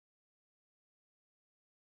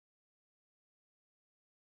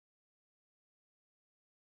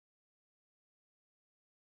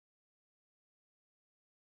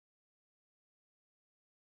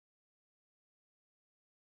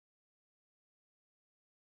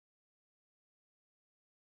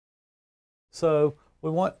So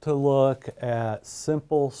we want to look at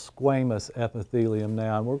simple squamous epithelium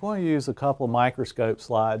now, and we're going to use a couple of microscope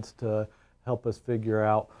slides to help us figure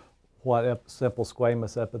out what simple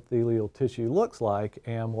squamous epithelial tissue looks like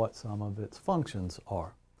and what some of its functions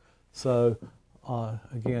are. So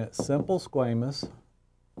again, it's simple squamous.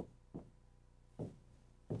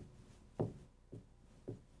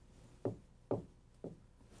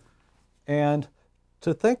 And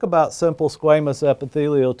to think about simple squamous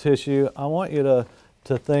epithelial tissue, I want you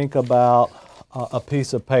to think about a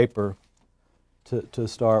piece of paper to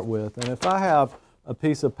start with. And if I have a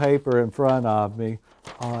piece of paper in front of me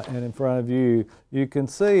and in front of you, you can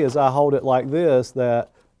see as I hold it like this that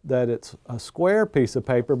it's a square piece of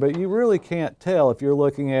paper, but you really can't tell if you're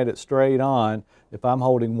looking at it straight on if I'm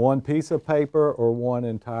holding one piece of paper or one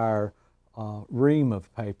entire ream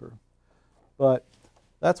of paper. But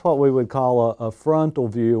that's what we would call a frontal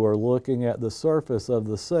view, or looking at the surface of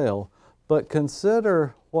the cell. But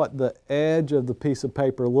consider what the edge of the piece of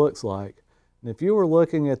paper looks like. And if you were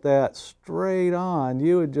looking at that straight on,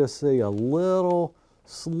 you would just see a little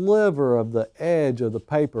sliver of the edge of the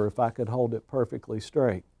paper if I could hold it perfectly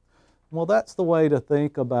straight. Well, that's the way to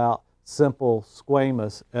think about simple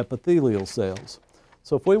squamous epithelial cells.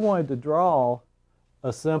 So if we wanted to draw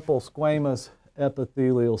a simple squamous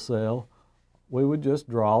epithelial cell, we would just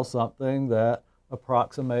draw something that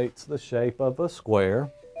approximates the shape of a square,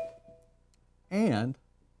 and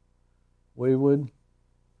we would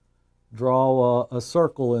draw a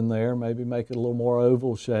circle in there, maybe make it a little more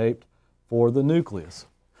oval shaped for the nucleus.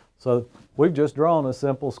 So we've just drawn a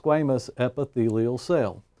simple squamous epithelial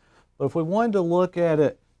cell. But if we wanted to look at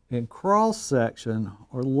it in cross section,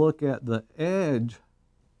 or look at the edge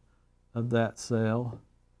of that cell,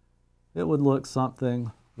 it would look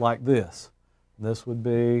something like this. This would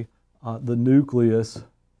be the nucleus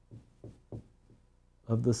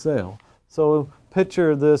of the cell. So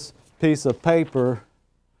picture this piece of paper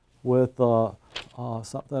with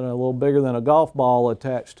something a little bigger than a golf ball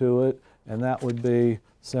attached to it, and that would be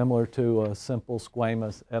similar to a simple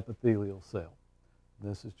squamous epithelial cell.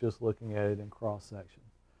 This is just looking at it in cross section.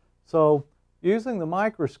 So using the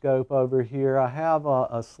microscope over here, I have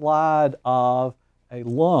a slide of a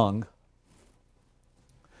lung.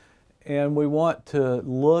 And we want to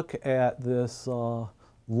look at this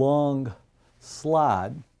lung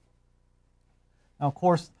slide. Now, of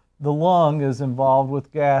course, the lung is involved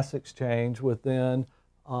with gas exchange within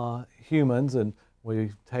humans, and we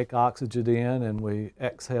take oxygen in and we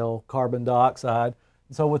exhale carbon dioxide.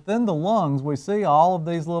 So within the lungs, we see all of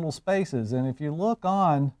these little spaces. And if you look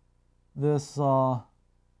on this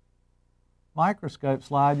microscope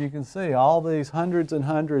slide, you can see all these hundreds and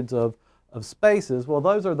hundreds of spaces. Well,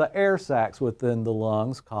 those are the air sacs within the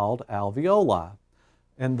lungs called alveoli.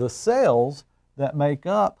 And the cells that make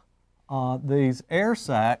up these air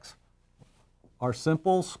sacs are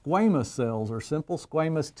simple squamous cells, or simple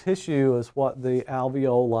squamous tissue is what the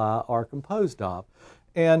alveoli are composed of.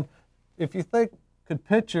 And if you could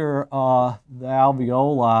picture the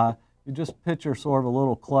alveoli, you just picture sort of a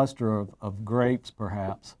little cluster of grapes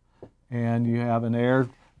perhaps. And you have an air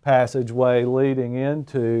passageway leading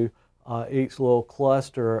into each little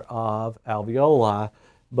cluster of alveoli,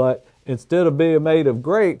 but instead of being made of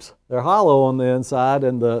grapes, they're hollow on the inside,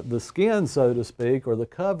 and the skin, so to speak, or the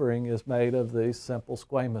covering, is made of these simple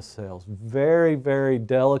squamous cells. Very, very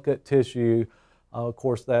delicate tissue. Of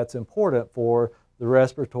course, that's important for the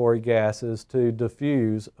respiratory gases to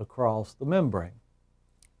diffuse across the membrane.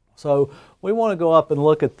 So we want to go up and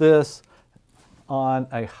look at this on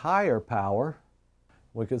a higher power.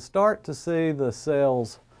 We can start to see the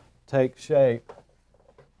cells take shape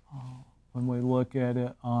when we look at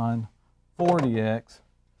it on 40x.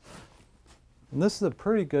 And this is a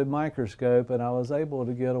pretty good microscope, and I was able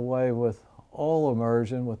to get away with oil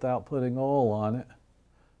immersion without putting oil on it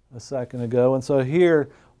a second ago. And so here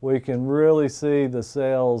we can really see the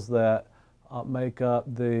cells that make up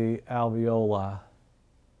the alveoli.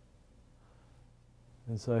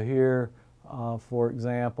 And so here, for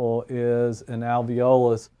example, is an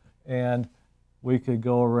alveolus, and we could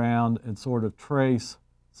go around and sort of trace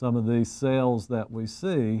some of these cells that we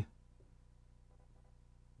see.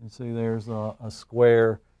 You see there's a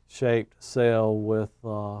square-shaped cell with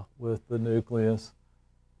the nucleus.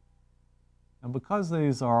 And because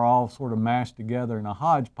these are all sort of mashed together in a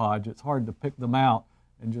hodgepodge, it's hard to pick them out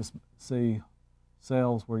and just see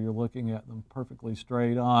cells where you're looking at them perfectly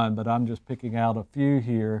straight on, but I'm just picking out a few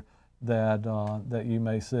here that you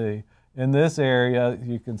may see. In this area,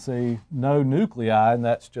 you can see no nuclei, and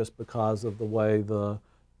that's just because of the way the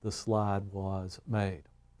slide was made.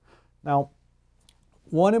 Now,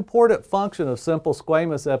 One important function of simple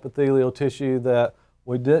squamous epithelial tissue that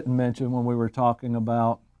we didn't mention when we were talking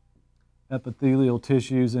about epithelial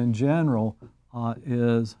tissues in general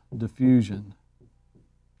is diffusion.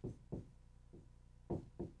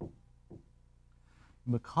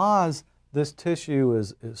 Because this tissue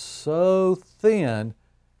is so thin,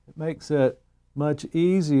 it makes it much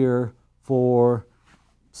easier for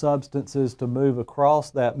substances to move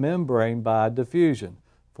across that membrane by diffusion.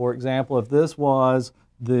 For example, if this was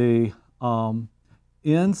the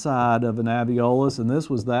inside of an alveolus and this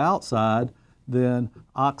was the outside, then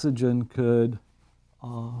oxygen could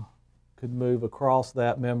move across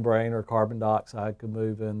that membrane, or carbon dioxide could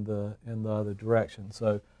move in the other direction.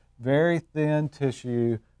 So very thin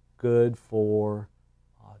tissue, good for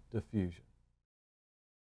diffusion.